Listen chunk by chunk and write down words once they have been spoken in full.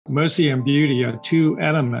Mercy and beauty are two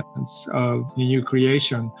elements of the new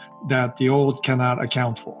creation that the old cannot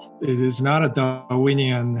account for. It is not a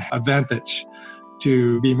Darwinian advantage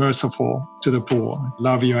to be merciful to the poor,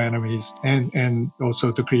 love your enemies, and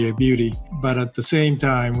also to create beauty. But at the same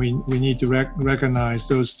time, we need to recognize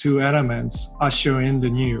those two elements usher in the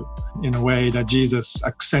new in a way that Jesus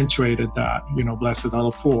accentuated that, blessed are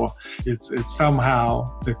the poor. It's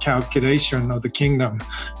somehow the calculation of the kingdom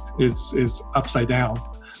is upside down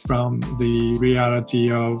from the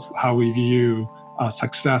reality of how we view a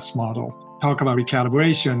success model. Talk about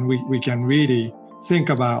recalibration, we can really think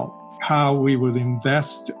about how we would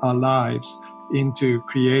invest our lives into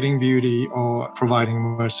creating beauty or providing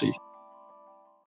mercy.